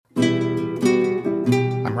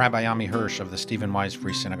Rabbi Ami Hirsch of the Stephen Wise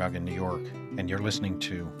Free Synagogue in New York, and you're listening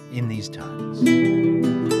to In These Times.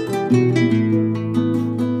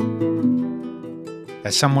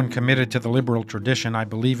 As someone committed to the liberal tradition, I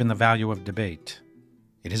believe in the value of debate.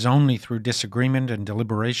 It is only through disagreement and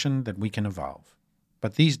deliberation that we can evolve.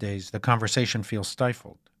 But these days, the conversation feels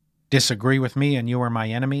stifled. Disagree with me and you are my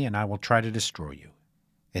enemy, and I will try to destroy you.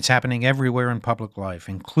 It's happening everywhere in public life,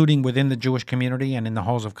 including within the Jewish community and in the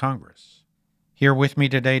halls of Congress. Here with me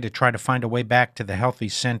today to try to find a way back to the healthy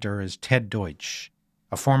center is Ted Deutch,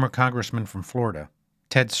 a former congressman from Florida.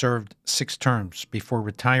 Ted served 6 terms before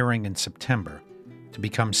retiring in September to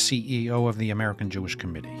become CEO of the American Jewish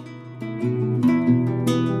Committee.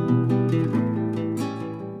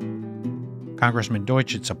 Congressman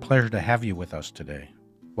Deutch, it's a pleasure to have you with us today.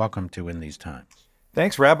 Welcome to In These Times.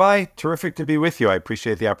 Thanks, Rabbi. Terrific to be with you. I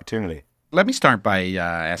appreciate the opportunity. Let me start by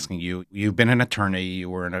asking you, you've been an attorney, you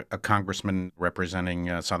were a congressman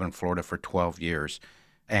representing Southern Florida for 12 years,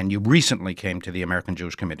 and you recently came to the American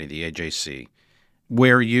Jewish Committee, the AJC,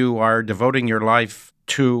 where you are devoting your life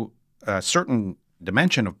to a certain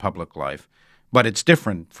dimension of public life, but it's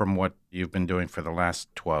different from what you've been doing for the last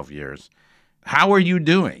 12 years. How are you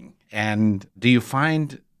doing? And do you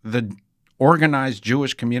find the organized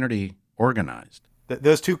Jewish community organized?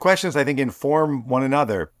 Those two questions, I think, inform one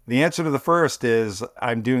another. The answer to the first is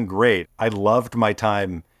I'm doing great. I loved my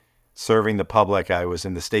time serving the public. I was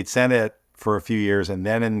in the state Senate for a few years and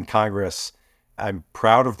then in Congress. I'm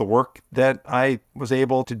proud of the work that I was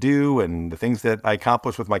able to do and the things that I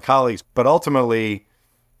accomplished with my colleagues. But ultimately,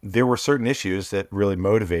 there were certain issues that really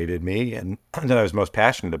motivated me and that I was most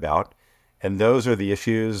passionate about. And those are the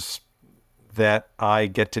issues that I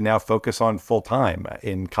get to now focus on full time.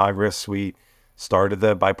 In Congress, we started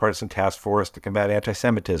the bipartisan task force to combat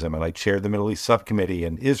anti-Semitism, and I chaired the Middle East subcommittee,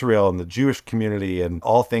 and Israel and the Jewish community and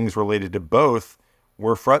all things related to both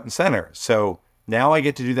were front and center. So now I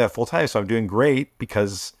get to do that full time. So I'm doing great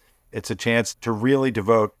because it's a chance to really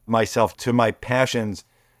devote myself to my passions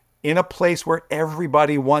in a place where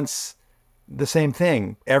everybody wants the same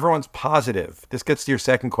thing. Everyone's positive. This gets to your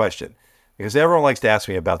second question, because everyone likes to ask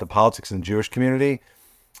me about the politics in the Jewish community.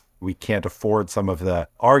 We can't afford some of the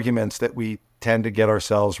arguments that we tend to get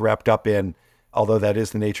ourselves wrapped up in, although that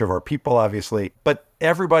is the nature of our people, obviously. But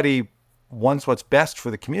everybody wants what's best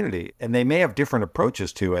for the community, and they may have different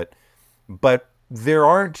approaches to it. But there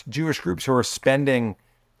aren't Jewish groups who are spending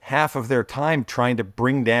half of their time trying to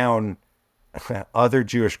bring down other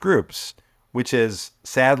Jewish groups, which is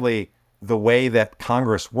sadly the way that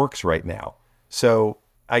Congress works right now. So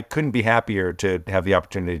I couldn't be happier to have the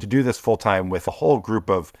opportunity to do this full time with a whole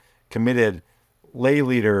group of committed lay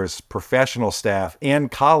leaders, professional staff,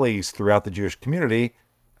 and colleagues throughout the Jewish community,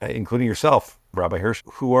 including yourself, Rabbi Hirsch,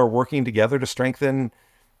 who are working together to strengthen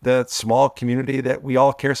the small community that we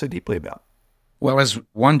all care so deeply about. Well, as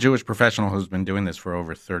one Jewish professional who's been doing this for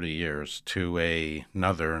over 30 years to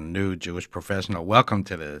another new Jewish professional, welcome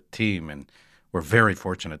to the team, and we're very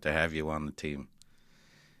fortunate to have you on the team.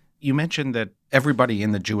 You mentioned that everybody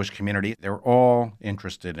in the Jewish community, they're all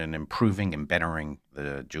interested in improving and bettering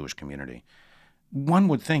the Jewish community. One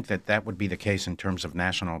would think that that would be the case in terms of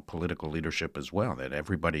national political leadership as well, that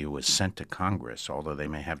everybody who is sent to Congress, although they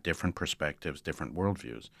may have different perspectives, different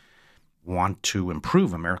worldviews, want to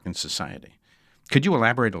improve American society. Could you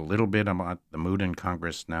elaborate a little bit about the mood in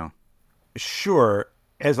Congress now? Sure.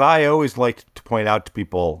 As I always liked to point out to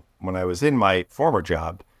people when I was in my former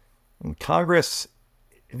job, Congress,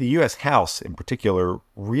 the U.S. House in particular,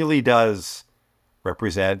 really does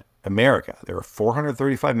represent America. There are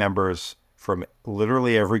 435 members from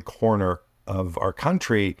literally every corner of our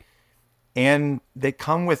country, and they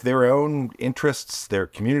come with their own interests, their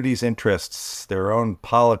community's interests, their own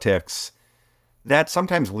politics. That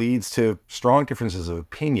sometimes leads to strong differences of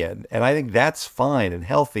opinion, and I think that's fine and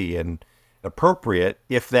healthy and appropriate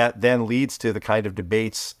if that then leads to the kind of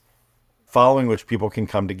debates following which people can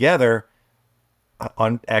come together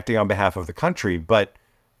acting on behalf of the country. But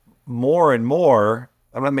more and more,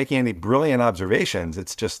 I'm not making any brilliant observations.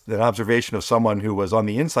 It's just an observation of someone who was on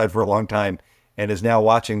the inside for a long time and is now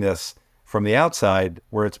watching this from the outside,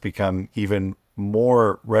 where it's become even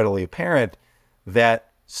more readily apparent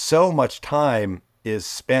that so much time is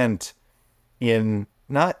spent in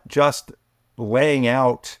not just laying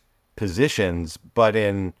out positions, but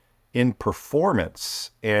in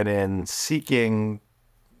performance and in seeking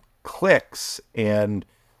clicks and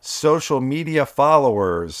social media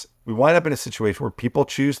followers. We wind up in a situation where people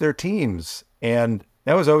choose their teams. And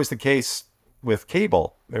that was always the case with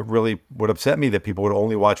cable. It really would upset me that people would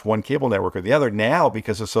only watch one cable network or the other. Now,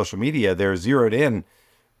 because of social media, they're zeroed in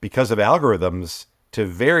because of algorithms to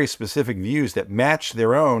very specific views that match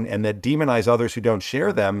their own and that demonize others who don't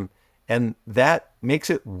share them. And that makes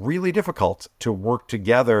it really difficult to work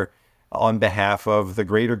together on behalf of the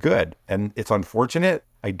greater good. And it's unfortunate.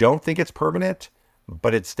 I don't think it's permanent,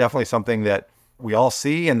 but it's definitely something that we all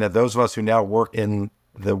see, and that those of us who now work in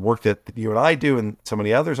the work that you and I do and so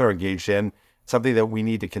many others are engaged in, something that we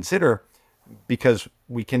need to consider, because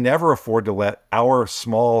we can never afford to let our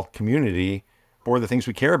small community or the things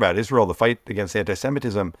we care about, Israel, the fight against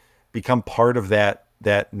anti-Semitism, become part of that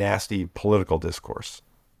nasty political discourse.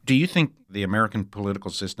 Do you think the American political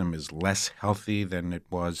system is less healthy than it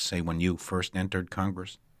was, say, when you first entered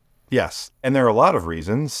Congress? Yes. And there are a lot of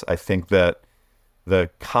reasons. I think that the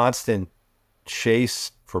constant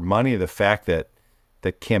chase for money, the fact that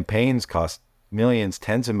the campaigns cost millions,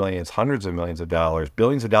 tens of millions, hundreds of millions of dollars,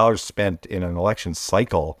 billions of dollars spent in an election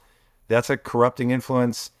cycle, that's a corrupting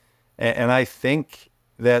influence. And I think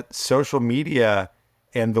that social media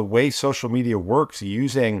and the way social media works,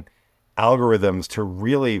 using algorithms to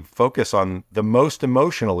really focus on the most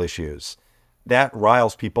emotional issues, that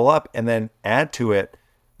riles people up. And then add to it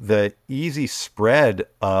the easy spread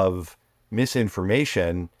of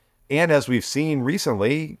misinformation. And as we've seen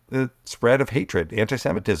recently, the spread of hatred,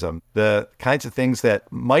 anti-Semitism, the kinds of things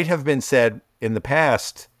that might have been said in the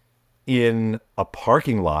past in a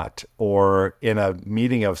parking lot or in a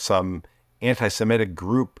meeting of some anti-Semitic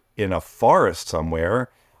group in a forest somewhere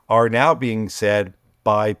are now being said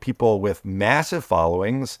by people with massive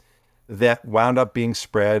followings that wound up being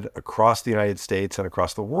spread across the United States and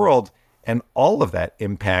across the world. And all of that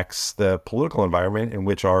impacts the political environment in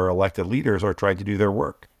which our elected leaders are trying to do their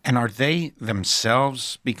work. And are they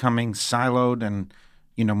themselves becoming siloed and,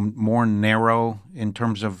 more narrow in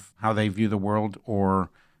terms of how they view the world, or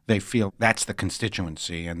they feel that's the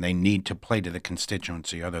constituency and they need to play to the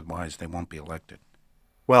constituency, otherwise they won't be elected?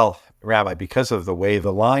 Well, Rabbi, because of the way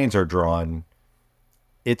the lines are drawn,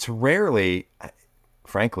 it's rarely,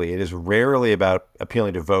 frankly, it is rarely about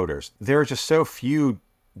appealing to voters. There are just so few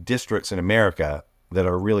districts in America that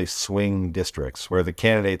are really swing districts where the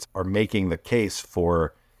candidates are making the case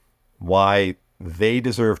for why they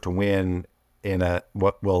deserve to win in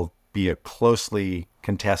what will be a closely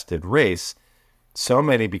contested race. So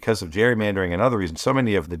many, because of gerrymandering and other reasons, so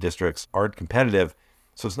many of the districts aren't competitive.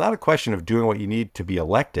 So it's not a question of doing what you need to be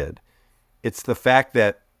elected. It's the fact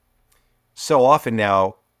that so often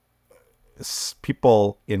now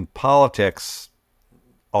people in politics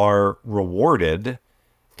are rewarded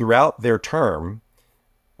throughout their term,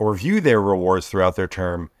 or view their rewards throughout their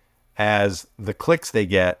term as the clicks they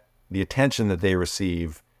get, the attention that they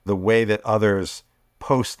receive, the way that others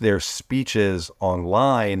post their speeches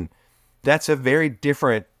online. That's a very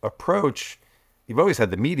different approach. You've always had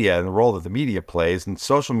the media and the role that the media plays, and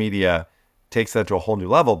social media takes that to a whole new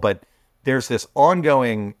level. But there's this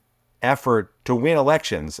ongoing effort to win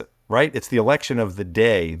elections, right? It's the election of the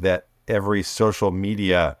day that every social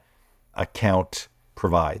media account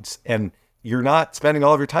provides. And you're not spending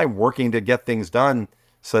all of your time working to get things done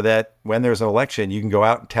so that when there's an election, you can go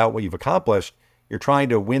out and tout what you've accomplished. You're trying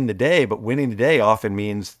to win the day, but winning the day often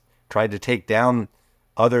means trying to take down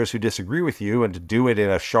others who disagree with you, and to do it in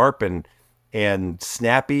a sharp and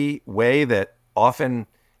snappy way that often,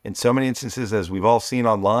 in so many instances, as we've all seen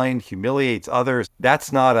online, humiliates others.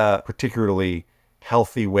 That's not a particularly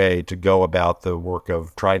healthy way to go about the work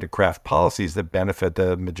of trying to craft policies that benefit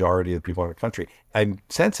the majority of the people in the country. I'm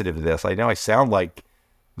sensitive to this. I know I sound like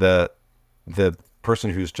the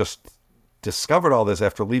person who's just discovered all this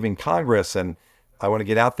after leaving Congress, and I want to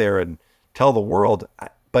get out there and tell the world.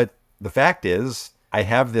 But the fact is, I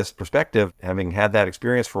have this perspective, having had that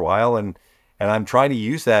experience for a while, and I'm trying to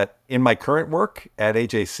use that in my current work at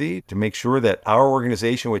AJC to make sure that our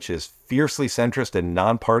organization, which is fiercely centrist and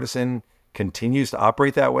nonpartisan, continues to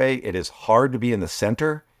operate that way. It is hard to be in the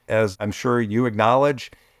center, as I'm sure you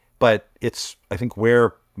acknowledge, but it's, I think,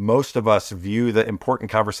 where most of us view the important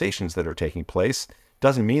conversations that are taking place.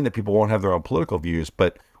 Doesn't mean that people won't have their own political views,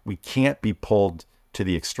 but we can't be pulled to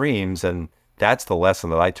the extremes. And that's the lesson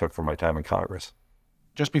that I took from my time in Congress.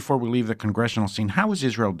 Just before we leave the congressional scene, how is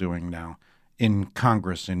Israel doing now in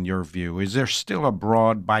Congress, in your view? Is there still a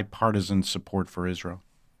broad bipartisan support for Israel?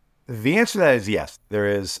 The answer to that is yes. There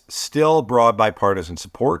is still broad bipartisan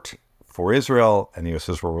support for Israel and the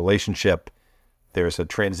U.S.-Israel relationship. There's a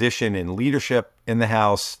transition in leadership in the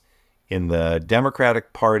House. In the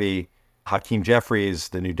Democratic Party, Hakeem Jeffries,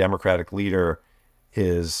 the new Democratic leader,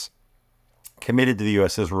 is committed to the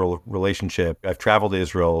U.S.-Israel relationship. I've traveled to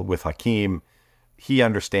Israel with Hakeem. He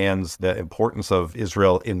understands the importance of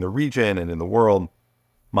Israel in the region and in the world.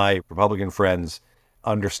 My Republican friends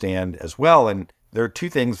understand as well. And there are two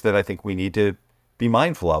things that I think we need to be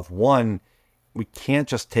mindful of. One, we can't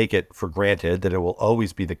just take it for granted that it will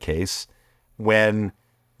always be the case when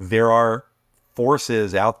there are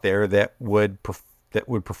forces out there that would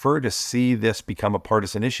prefer to see this become a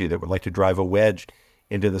partisan issue, that would like to drive a wedge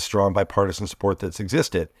into the strong bipartisan support that's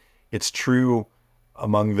existed. It's true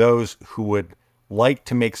among those who would like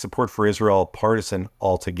to make support for Israel partisan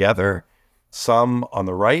altogether. Some on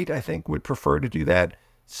the right, I think, would prefer to do that.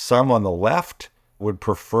 Some on the left would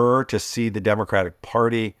prefer to see the Democratic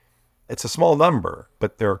Party. It's a small number,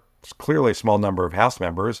 but there's clearly a small number of House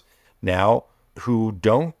members now who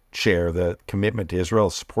don't share the commitment to Israel,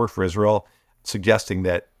 support for Israel, suggesting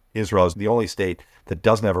that Israel is the only state that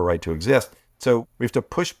doesn't have a right to exist. So we have to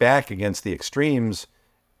push back against the extremes,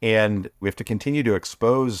 and we have to continue to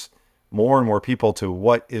expose more and more people to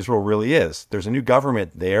what Israel really is. There's a new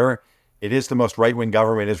government there. It is the most right-wing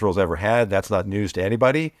government Israel's ever had. That's not news to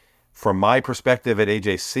anybody. From my perspective at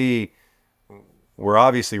AJC, we're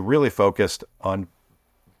obviously really focused on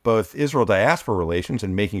both Israel diaspora relations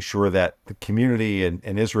and making sure that the community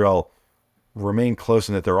and Israel remain close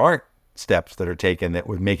and that there aren't steps that are taken that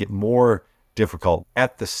would make it more difficult.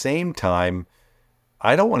 At the same time,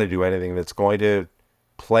 I don't want to do anything that's going to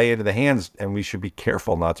play into the hands, and we should be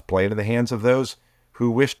careful not to play into the hands of those who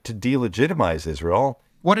wish to delegitimize Israel.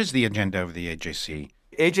 What is the agenda of the AJC?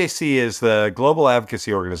 AJC is the global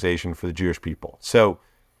advocacy organization for the Jewish people. So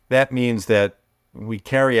that means that we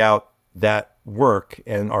carry out that work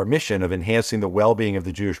and our mission of enhancing the well-being of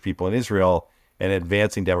the Jewish people in Israel and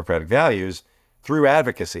advancing democratic values through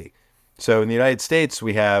advocacy. So in the United States,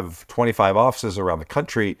 we have 25 offices around the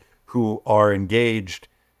country who are engaged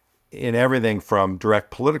in everything from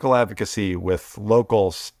direct political advocacy with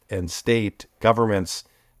local and state governments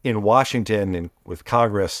in Washington and with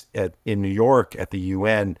Congress, in New York, at the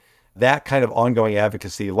UN, that kind of ongoing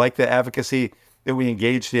advocacy, like the advocacy that we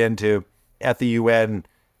engaged into at the UN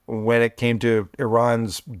when it came to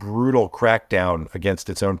Iran's brutal crackdown against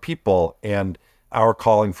its own people and our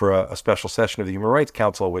calling for a special session of the Human Rights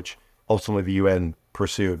Council, which ultimately the UN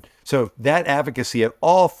pursued. So that advocacy at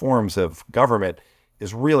all forms of government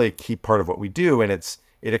is really a key part of what we do, and it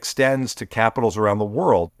extends to capitals around the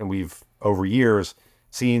world. And we've, over years,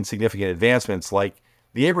 seen significant advancements like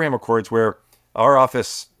the Abraham Accords, where our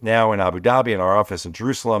office now in Abu Dhabi and our office in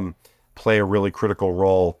Jerusalem play a really critical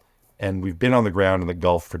role. And we've been on the ground in the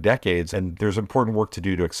Gulf for decades, and there's important work to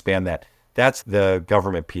do to expand that. That's the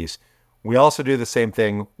government piece. We also do the same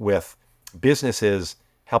thing with businesses,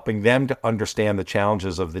 helping them to understand the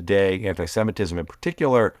challenges of the day, anti-Semitism in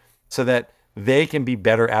particular, so that they can be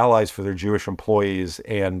better allies for their Jewish employees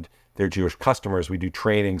and their Jewish customers. We do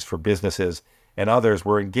trainings for businesses and others.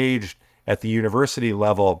 We're engaged at the university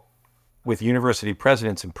level with university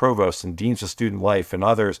presidents and provosts and deans of student life and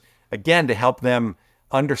others, again, to help them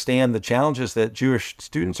understand the challenges that Jewish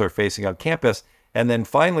students are facing on campus. And then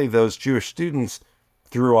finally, those Jewish students,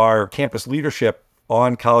 through our campus leadership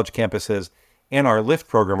on college campuses and our LIFT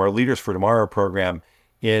program, our Leaders for Tomorrow program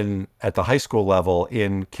at the high school level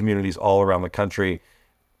in communities all around the country,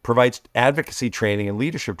 provides advocacy training and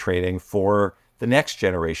leadership training for the next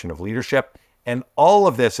generation of leadership. And all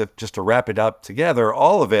of this, just to wrap it up together,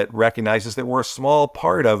 all of it recognizes that we're a small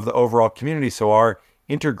part of the overall community. So our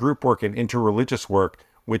intergroup work and interreligious work,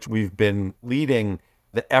 which we've been leading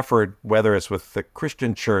the effort, whether it's with the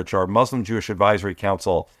Christian Church, our Muslim Jewish Advisory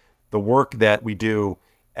Council, the work that we do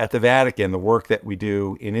at the Vatican, the work that we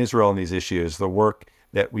do in Israel on these issues, the work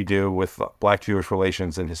that we do with Black Jewish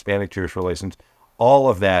relations and Hispanic Jewish relations, all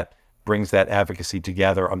of that brings that advocacy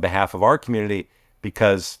together on behalf of our community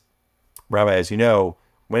because, Rabbi, as you know,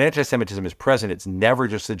 when anti-Semitism is present, it's never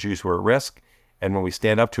just the Jews who are at risk. And when we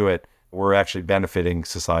stand up to it, we're actually benefiting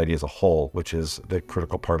society as a whole, which is the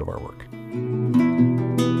critical part of our work.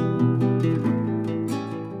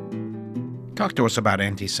 Talk to us about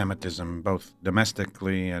anti-Semitism, both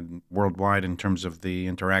domestically and worldwide, in terms of the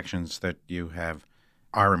interactions that you have.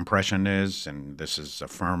 Our impression is, and this is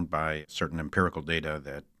affirmed by certain empirical data,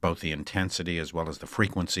 that both the intensity as well as the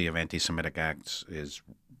frequency of anti-Semitic acts is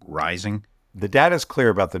rising. The data is clear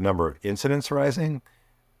about the number of incidents rising.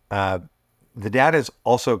 The data is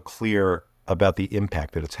also clear about the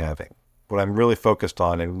impact that it's having. What I'm really focused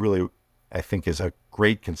on, and really I think is a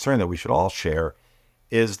great concern that we should all share,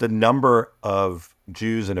 is the number of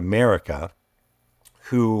Jews in America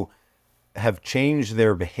who have changed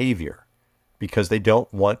their behavior because they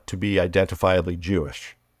don't want to be identifiably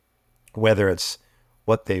Jewish. Whether it's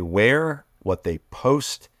what they wear, what they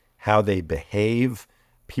post, how they behave,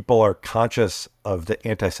 people are conscious of the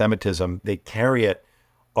anti-Semitism. They carry it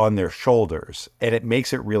on their shoulders, and it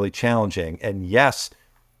makes it really challenging. And yes,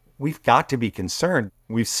 we've got to be concerned.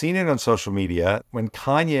 We've seen it on social media. When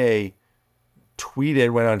Kanye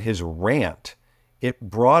went on his rant, it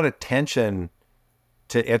brought attention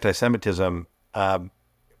to anti-Semitism,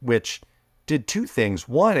 which did two things.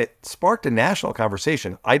 One, it sparked a national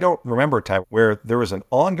conversation. I don't remember a time where there was an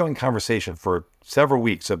ongoing conversation for several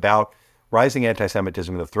weeks about rising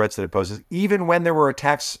anti-Semitism and the threats that it poses. Even when there were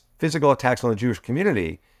attacks, physical attacks on the Jewish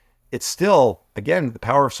community, it's still, again, the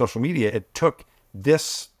power of social media. It took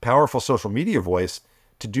this powerful social media voice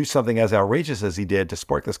to do something as outrageous as he did to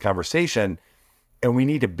spark this conversation. And we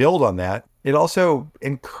need to build on that. It also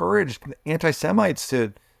encouraged anti-Semites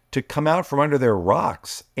to come out from under their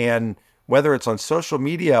rocks. And whether it's on social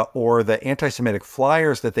media or the anti-Semitic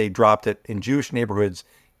flyers that they dropped in Jewish neighborhoods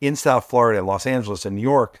in South Florida and Los Angeles and New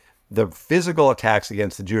York, the physical attacks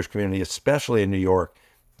against the Jewish community, especially in New York,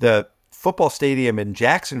 the football stadium in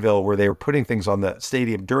Jacksonville where they were putting things on the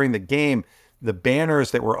stadium during the game, the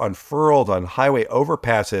banners that were unfurled on highway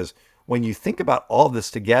overpasses. When you think about all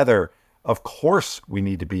this together, of course we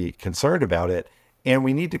need to be concerned about it and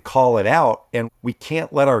we need to call it out, and we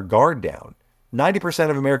can't let our guard down.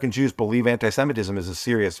 90% of American Jews believe anti-Semitism is a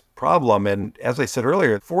serious problem. And as I said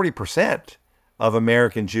earlier, 40% of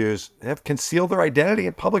American Jews have concealed their identity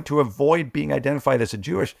in public to avoid being identified as a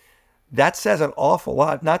Jewish. That says an awful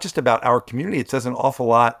lot, not just about our community. It says an awful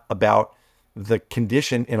lot about the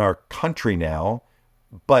condition in our country now.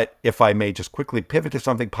 But if I may just quickly pivot to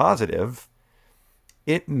something positive,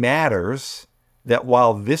 it matters that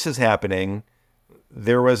while this is happening,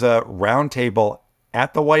 there was a roundtable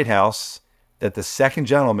at the White House that the second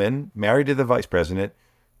gentleman, married to the vice president,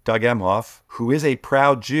 Doug Emhoff, who is a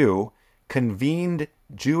proud Jew, convened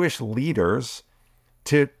Jewish leaders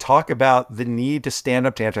to talk about the need to stand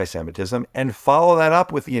up to anti-Semitism and follow that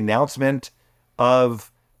up with the announcement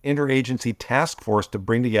of interagency task force to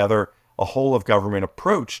bring together a whole of government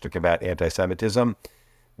approach to combat anti-Semitism.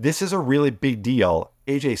 This is a really big deal.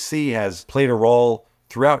 AJC has played a role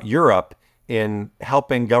throughout Europe in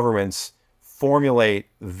helping governments formulate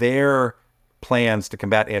their plans to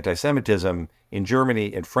combat anti-Semitism in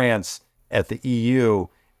Germany and France, at the EU.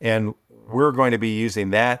 And we're going to be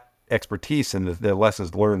using that expertise and the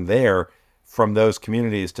lessons learned there from those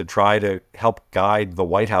communities to try to help guide the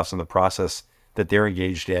White House in the process that they're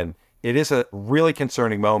engaged in. It is a really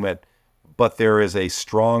concerning moment, but there is a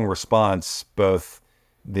strong response, both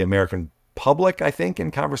the American public, I think,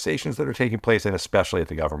 in conversations that are taking place, and especially at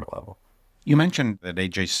the government level. You mentioned that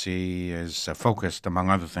AJC is focused, among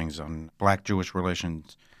other things, on Black-Jewish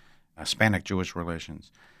relations, Hispanic-Jewish relations.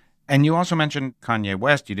 And you also mentioned Kanye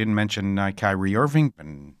West. You didn't mention Kyrie Irving,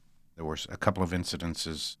 and there were a couple of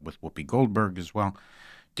incidences with Whoopi Goldberg as well.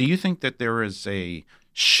 Do you think that there is a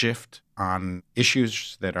shift on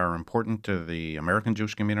issues that are important to the American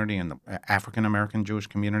Jewish community and the African-American Jewish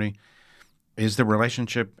community? Is the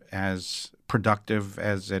relationship as productive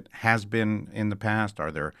as it has been in the past?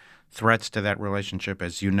 Are there threats to that relationship?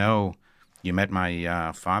 As you know, you met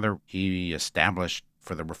my father. He established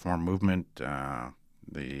for the reform movement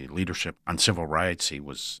the leadership on civil rights. He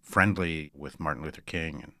was friendly with Martin Luther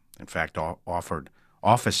King and, in fact, offered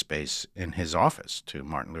office space in his office to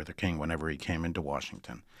Martin Luther King whenever he came into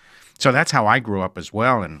Washington. So that's how I grew up as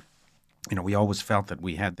well. And, you know, we always felt that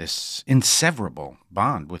we had this inseverable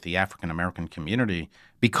bond with the African-American community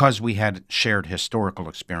because we had shared historical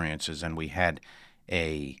experiences and we had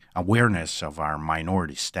a awareness of our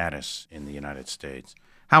minority status in the United States.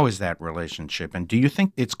 How is that relationship? And do you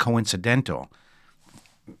think it's coincidental,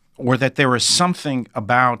 or that there is something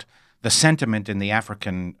about the sentiment in the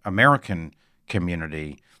African-American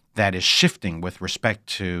community that is shifting with respect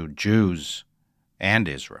to Jews and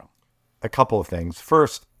Israel? A couple of things.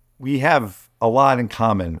 First, we have a lot in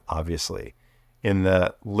common, obviously, in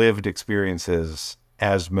the lived experiences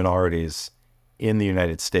as minorities in the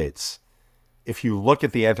United States. If you look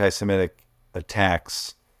at the anti-Semitic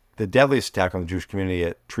attacks, the deadliest attack on the Jewish community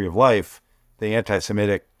at Tree of Life, the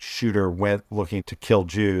anti-Semitic shooter went looking to kill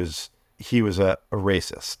Jews. He was a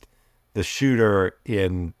racist. The shooter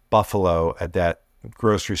in Buffalo at that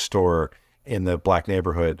grocery store in the black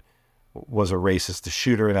neighborhood was a racist. The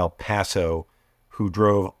shooter in El Paso, who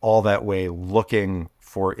drove all that way looking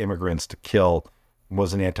for immigrants to kill,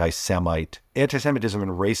 was an anti-Semite. Anti-Semitism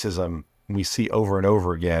and racism, we see over and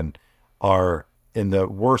over again, are in the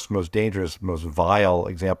worst, most dangerous, most vile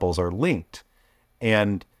examples are linked.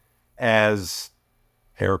 And as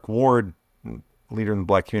Eric Ward, leader in the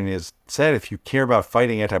black community, has said, if you care about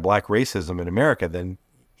fighting anti-black racism in America, then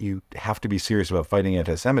you have to be serious about fighting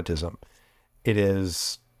anti-Semitism. It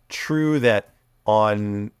is true that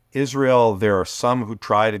on Israel, there are some who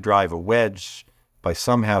try to drive a wedge by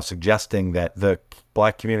somehow suggesting that the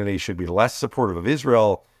Black community should be less supportive of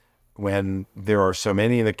Israel when there are so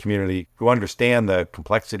many in the community who understand the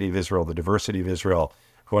complexity of Israel, the diversity of Israel,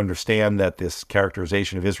 who understand that this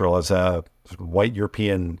characterization of Israel as a white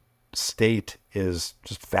European state is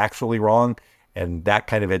just factually wrong, and that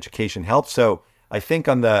kind of education helps. So I think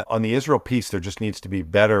on the Israel piece, there just needs to be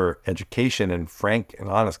better education and frank and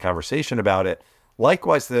honest conversation about it.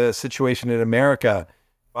 Likewise, the situation in America,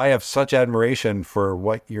 I have such admiration for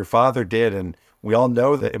what your father did, and we all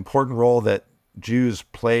know the important role that Jews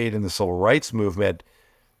played in the civil rights movement.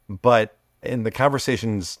 But in the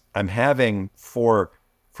conversations I'm having for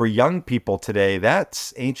young people today,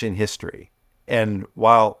 that's ancient history. And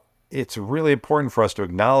while it's really important for us to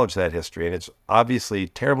acknowledge that history, and it's obviously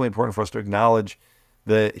terribly important for us to acknowledge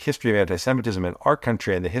the history of anti-Semitism in our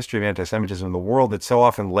country and the history of anti-Semitism in the world that so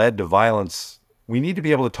often led to violence, we need to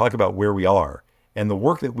be able to talk about where we are. And the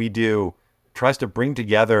work that we do tries to bring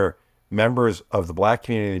together members of the Black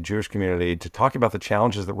community and the Jewish community to talk about the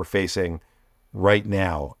challenges that we're facing right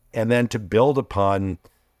now, and then to build upon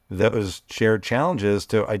those shared challenges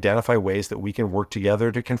to identify ways that we can work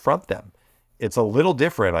together to confront them. It's a little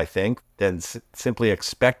different, I think, than simply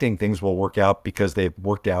expecting things will work out because they've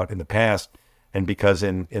worked out in the past and because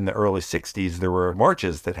in the early 60s there were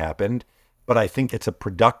marches that happened. But I think it's a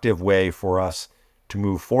productive way for us to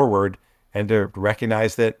move forward and to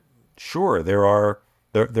recognize that, sure, there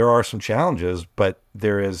are some challenges, but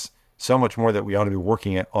there is so much more that we ought to be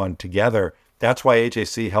working on together. That's why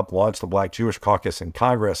AJC helped launch the Black Jewish Caucus in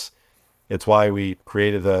Congress. It's why we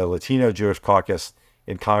created the Latino Jewish Caucus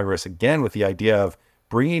in Congress, again, with the idea of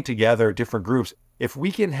bringing together different groups. If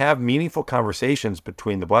we can have meaningful conversations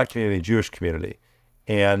between the Black community and Jewish community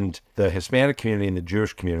and the Hispanic community and the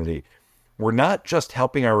Jewish community, we're not just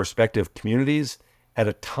helping our respective communities at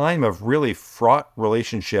a time of really fraught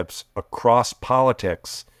relationships across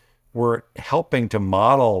politics. We're helping to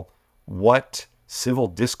model what civil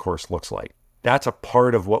discourse looks like. That's a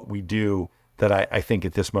part of what we do that I think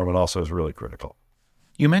at this moment also is really critical.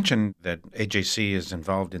 You mentioned that AJC is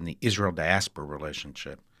involved in the Israel-diaspora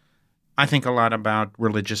relationship. I think a lot about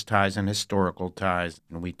religious ties and historical ties,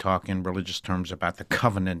 and we talk in religious terms about the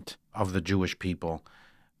covenant of the Jewish people.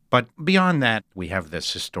 But beyond that, we have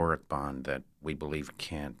this historic bond that we believe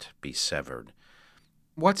can't be severed.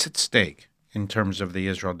 What's at stake in terms of the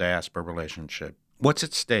Israel-diaspora relationship? What's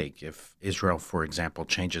at stake if Israel, for example,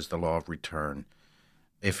 changes the law of return,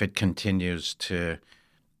 if it continues to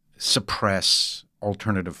suppress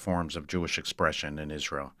alternative forms of Jewish expression in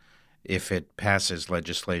Israel, if it passes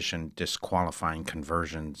legislation disqualifying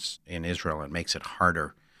conversions in Israel and makes it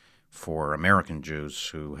harder for American Jews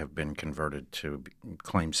who have been converted to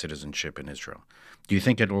claim citizenship in Israel? Do you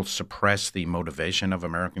think it will suppress the motivation of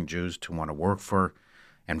American Jews to want to work for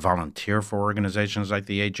and volunteer for organizations like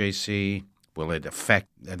the AJC? Will it affect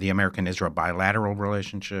the American-Israel bilateral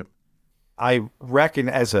relationship? I reckon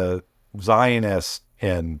as a Zionist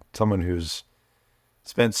and someone who's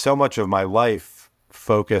spent so much of my life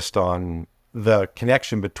focused on the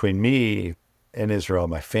connection between me and Israel,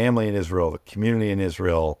 my family in Israel, the community in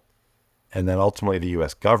Israel, and then ultimately the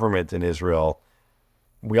U.S. government in Israel,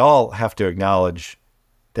 we all have to acknowledge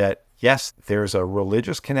that, yes, there's a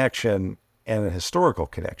religious connection and a historical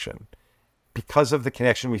connection because of the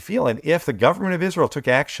connection we feel. And if the government of Israel took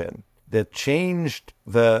action that changed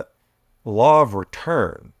the law of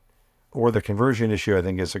return, or the conversion issue, I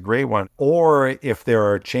think is a great one, or if there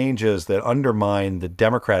are changes that undermine the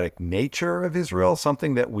democratic nature of Israel,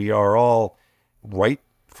 something that we are all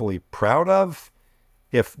rightfully proud of,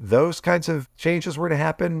 if those kinds of changes were to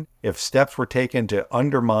happen, if steps were taken to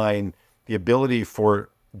undermine the ability for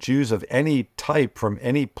Jews of any type from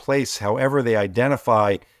any place, however they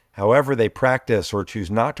identify, however they practice or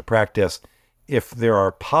choose not to practice, if there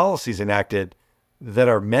are policies enacted that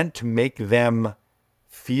are meant to make them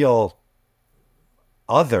feel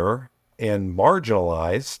other and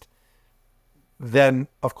marginalized, then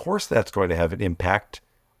of course that's going to have an impact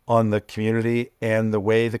on the community and the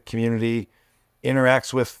way the community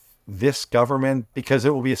interacts with this government, because it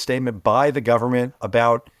will be a statement by the government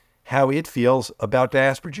about how it feels about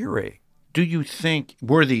diaspora Jewry. Do you think,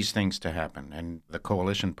 were these things to happen, and the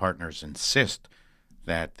coalition partners insist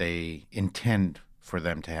that they intend for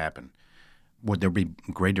them to happen, would there be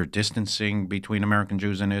greater distancing between American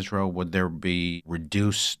Jews and Israel? Would there be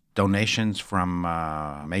reduced donations from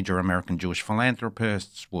major American Jewish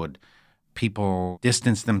philanthropists? Would people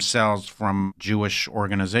distance themselves from Jewish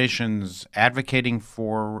organizations advocating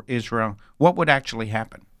for Israel? What would actually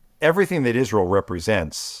happen? Everything that Israel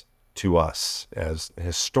represents to us as a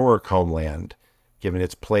historic homeland, given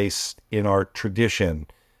its place in our tradition,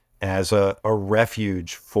 as a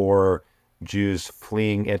refuge for Jews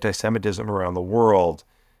fleeing anti-Semitism around the world,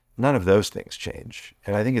 none of those things change.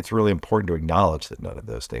 And I think it's really important to acknowledge that none of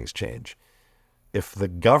those things change. If the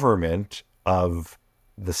government of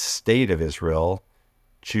the state of Israel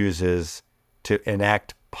chooses to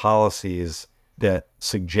enact policies that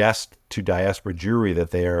suggest to diaspora Jewry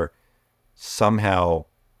that they are somehow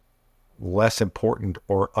less important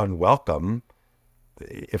or unwelcome,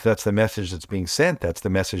 if that's the message that's being sent, that's the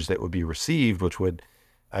message that would be received, which would,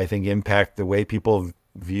 I think, impact the way people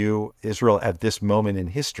view Israel at this moment in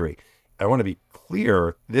history. I want to be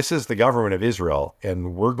clear, this is the government of Israel,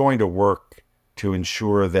 and we're going to work to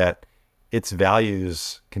ensure that its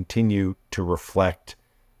values continue to reflect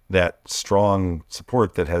that strong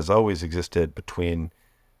support that has always existed between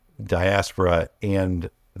diaspora and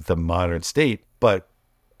the modern state. But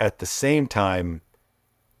at the same time,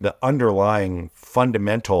 the underlying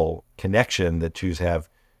fundamental connection that Jews have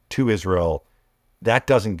to Israel, that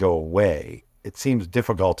doesn't go away. It seems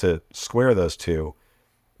difficult to square those two,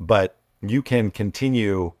 but you can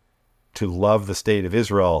continue to love the state of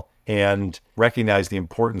Israel and recognize the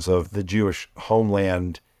importance of the Jewish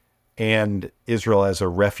homeland and Israel as a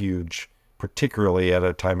refuge, particularly at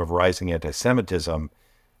a time of rising anti-Semitism,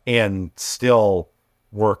 and still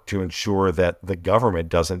work to ensure that the government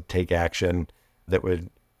doesn't take action that would,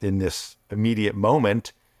 in this immediate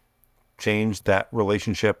moment, change that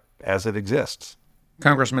relationship as it exists.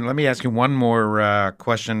 Congressman, let me ask you one more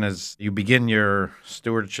question. As you begin your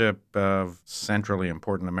stewardship of centrally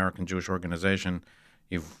important American Jewish organization,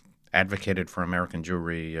 you've advocated for American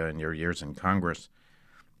Jewry in your years in Congress.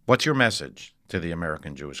 What's your message to the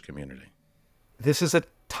American Jewish community? This is a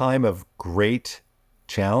time of great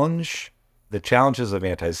challenge. The challenges of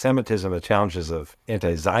anti-Semitism, the challenges of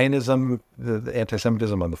anti-Zionism, the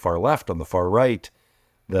anti-Semitism on the far left, on the far right,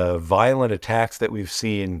 the violent attacks that we've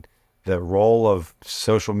seen, the role of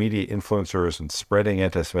social media influencers in spreading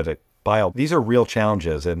anti-Semitic bile. These are real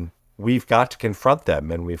challenges, and we've got to confront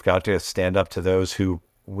them, and we've got to stand up to those who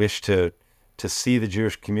wish to see the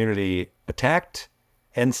Jewish community attacked,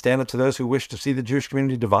 and stand up to those who wish to see the Jewish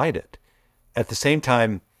community divided. At the same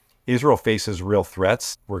time, Israel faces real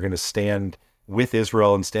threats. We're going to stand with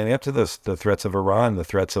Israel and standing up to the threats of Iran, the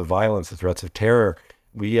threats of violence, the threats of terror.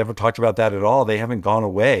 We haven't talked about that at all. They haven't gone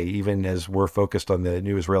away, even as we're focused on the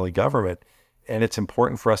new Israeli government. And it's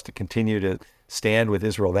important for us to continue to stand with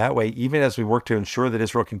Israel that way, even as we work to ensure that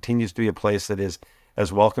Israel continues to be a place that is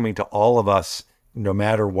as welcoming to all of us, no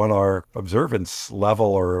matter what our observance level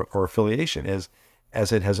or affiliation is,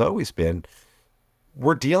 as it has always been.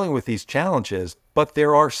 We're dealing with these challenges, but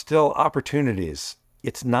there are still opportunities.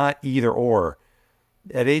 It's not either or.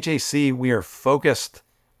 At AJC, we are focused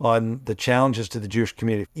on the challenges to the Jewish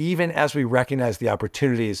community, even as we recognize the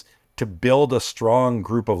opportunities to build a strong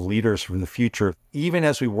group of leaders for the future, even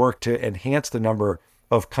as we work to enhance the number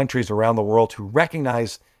of countries around the world who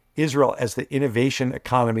recognize Israel as the innovation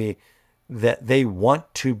economy that they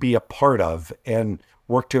want to be a part of, and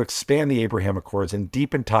work to expand the Abraham Accords and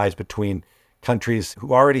deepen ties between countries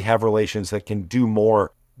who already have relations that can do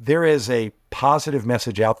more. There is a positive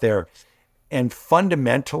message out there. And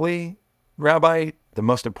fundamentally, Rabbi, the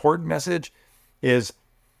most important message is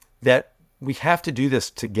that we have to do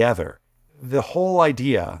this together. The whole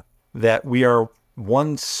idea that we are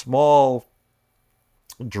one small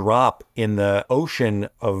drop in the ocean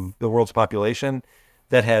of the world's population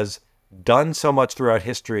that has done so much throughout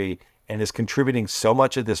history and is contributing so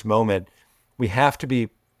much at this moment, we have to be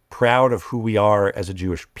proud of who we are as a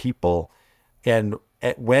Jewish people. And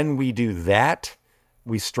when we do that,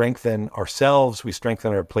 we strengthen ourselves, we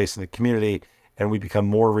strengthen our place in the community, and we become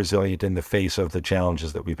more resilient in the face of the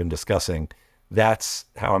challenges that we've been discussing. That's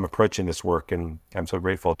how I'm approaching this work, and I'm so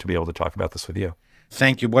grateful to be able to talk about this with you.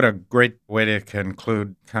 Thank you. What a great way to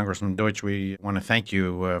conclude, Congressman Deutch. We want to thank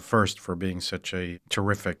you first for being such a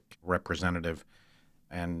terrific representative,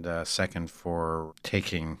 and second for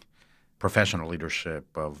taking professional leadership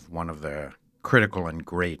of one of the critical and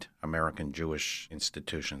great American Jewish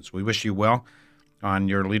institutions. We wish you well on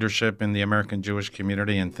your leadership in the American Jewish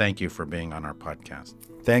community, and thank you for being on our podcast.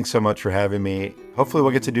 Thanks so much for having me. Hopefully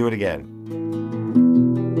we'll get to do it again.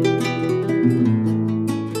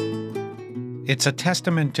 It's a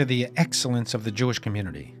testament to the excellence of the Jewish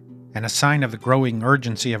community and a sign of the growing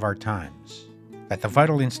urgency of our times that the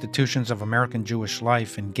vital institutions of American Jewish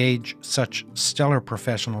life engage such stellar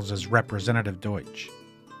professionals as Representative Deutch.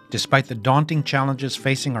 Despite the daunting challenges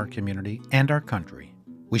facing our community and our country,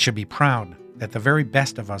 we should be proud that the very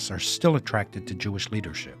best of us are still attracted to Jewish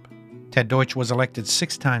leadership. Ted Deutch was elected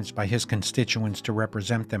 6 times by his constituents to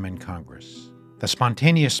represent them in Congress. The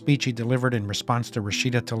spontaneous speech he delivered in response to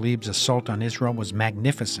Rashida Tlaib's assault on Israel was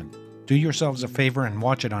magnificent. Do yourselves a favor and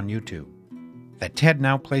watch it on YouTube. That Ted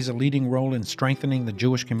now plays a leading role in strengthening the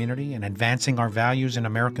Jewish community and advancing our values in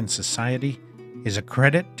American society is a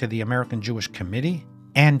credit to the American Jewish Committee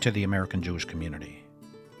and to the American Jewish community.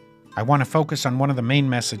 I want to focus on one of the main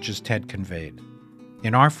messages Ted conveyed.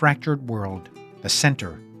 In our fractured world, the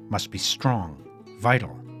center must be strong,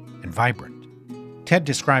 vital, and vibrant. Ted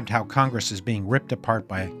described how Congress is being ripped apart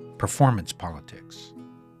by performance politics,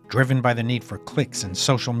 driven by the need for clicks and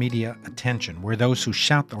social media attention, where those who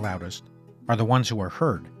shout the loudest are the ones who are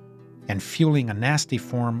heard, and fueling a nasty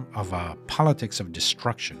form of a politics of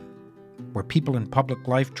destruction, where people in public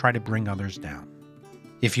life try to bring others down.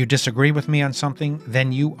 If you disagree with me on something,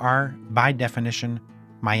 then you are, by definition,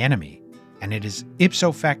 my enemy, and it is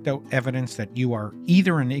ipso facto evidence that you are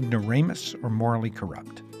either an ignoramus or morally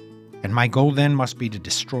corrupt. And my goal then must be to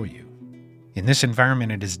destroy you. In this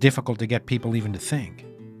environment, it is difficult to get people even to think.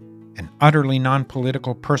 An utterly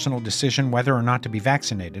non-political personal decision whether or not to be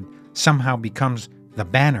vaccinated somehow becomes the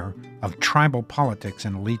banner of tribal politics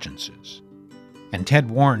and allegiances. And Ted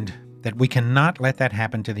warned that we cannot let that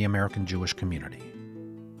happen to the American Jewish community.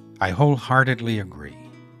 I wholeheartedly agree.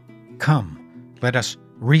 Come, let us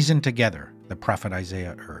reason together, the prophet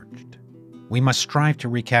Isaiah urged. We must strive to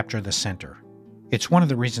recapture the center. It's one of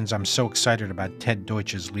the reasons I'm so excited about Ted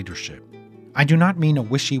Deutch's leadership. I do not mean a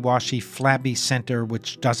wishy-washy, flabby center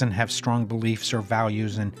which doesn't have strong beliefs or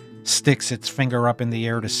values and sticks its finger up in the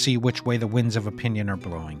air to see which way the winds of opinion are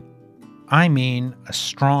blowing. I mean a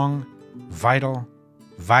strong, vital,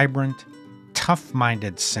 vibrant,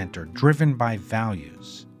 tough-minded center driven by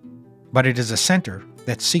values. But it is a center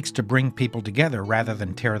that seeks to bring people together rather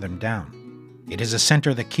than tear them down. It is a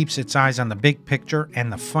center that keeps its eyes on the big picture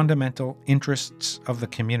and the fundamental interests of the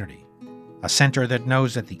community. A center that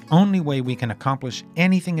knows that the only way we can accomplish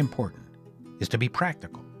anything important is to be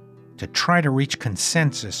practical, to try to reach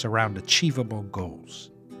consensus around achievable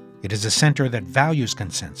goals. It is a center that values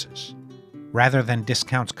consensus rather than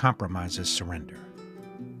discounts compromise as surrender.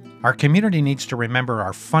 Our community needs to remember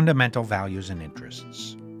our fundamental values and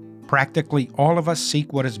interests. Practically all of us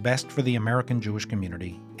seek what is best for the American Jewish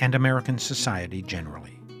community and American society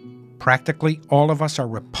generally. Practically all of us are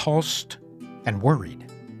repulsed and worried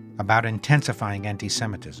about intensifying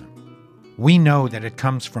anti-Semitism. We know that it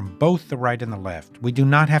comes from both the right and the left. We do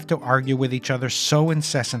not have to argue with each other so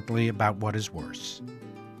incessantly about what is worse.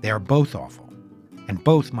 They are both awful, and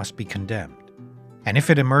both must be condemned. And if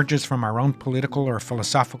it emerges from our own political or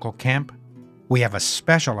philosophical camp, we have a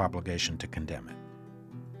special obligation to condemn it.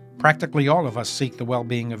 Practically all of us seek the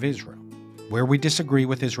well-being of Israel. Where we disagree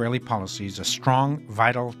with Israeli policies, a strong,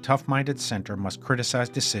 vital, tough-minded center must criticize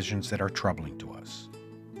decisions that are troubling to us.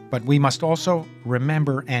 But we must also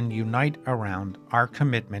remember and unite around our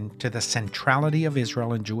commitment to the centrality of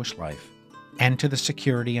Israel in Jewish life and to the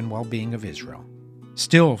security and well-being of Israel,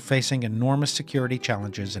 still facing enormous security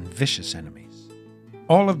challenges and vicious enemies.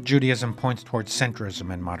 All of Judaism points towards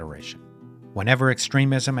centrism and moderation. Whenever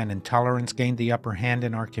extremism and intolerance gained the upper hand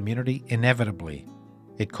in our community, inevitably,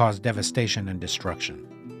 it caused devastation and destruction.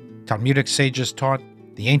 Talmudic sages taught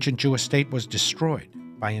the ancient Jewish state was destroyed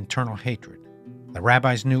by internal hatred. The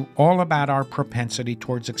rabbis knew all about our propensity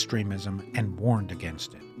towards extremism and warned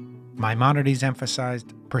against it. Maimonides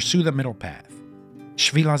emphasized, pursue the middle path,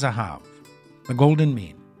 Shvil HaZahav, the golden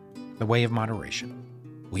mean, the way of moderation.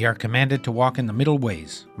 We are commanded to walk in the middle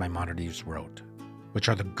ways, Maimonides wrote, which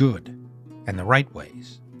are the good and the right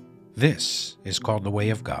ways. This is called the way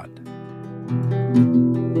of God.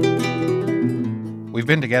 We've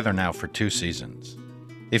been together now for 2 seasons.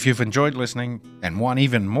 If you've enjoyed listening and want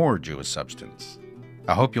even more Jewish substance,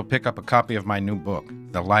 I hope you'll pick up a copy of my new book,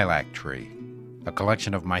 The Lilac Tree, a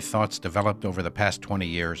collection of my thoughts developed over the past 20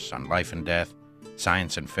 years on life and death,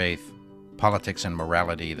 science and faith, politics and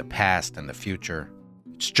morality, the past and the future.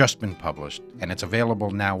 It's just been published, and it's available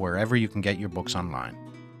now wherever you can get your books online.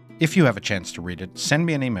 If you have a chance to read it, send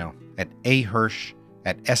me an email at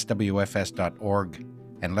ahirsch@swfs.org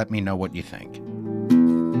and let me know what you think.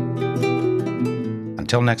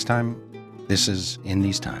 Until next time, this is In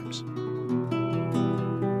These Times.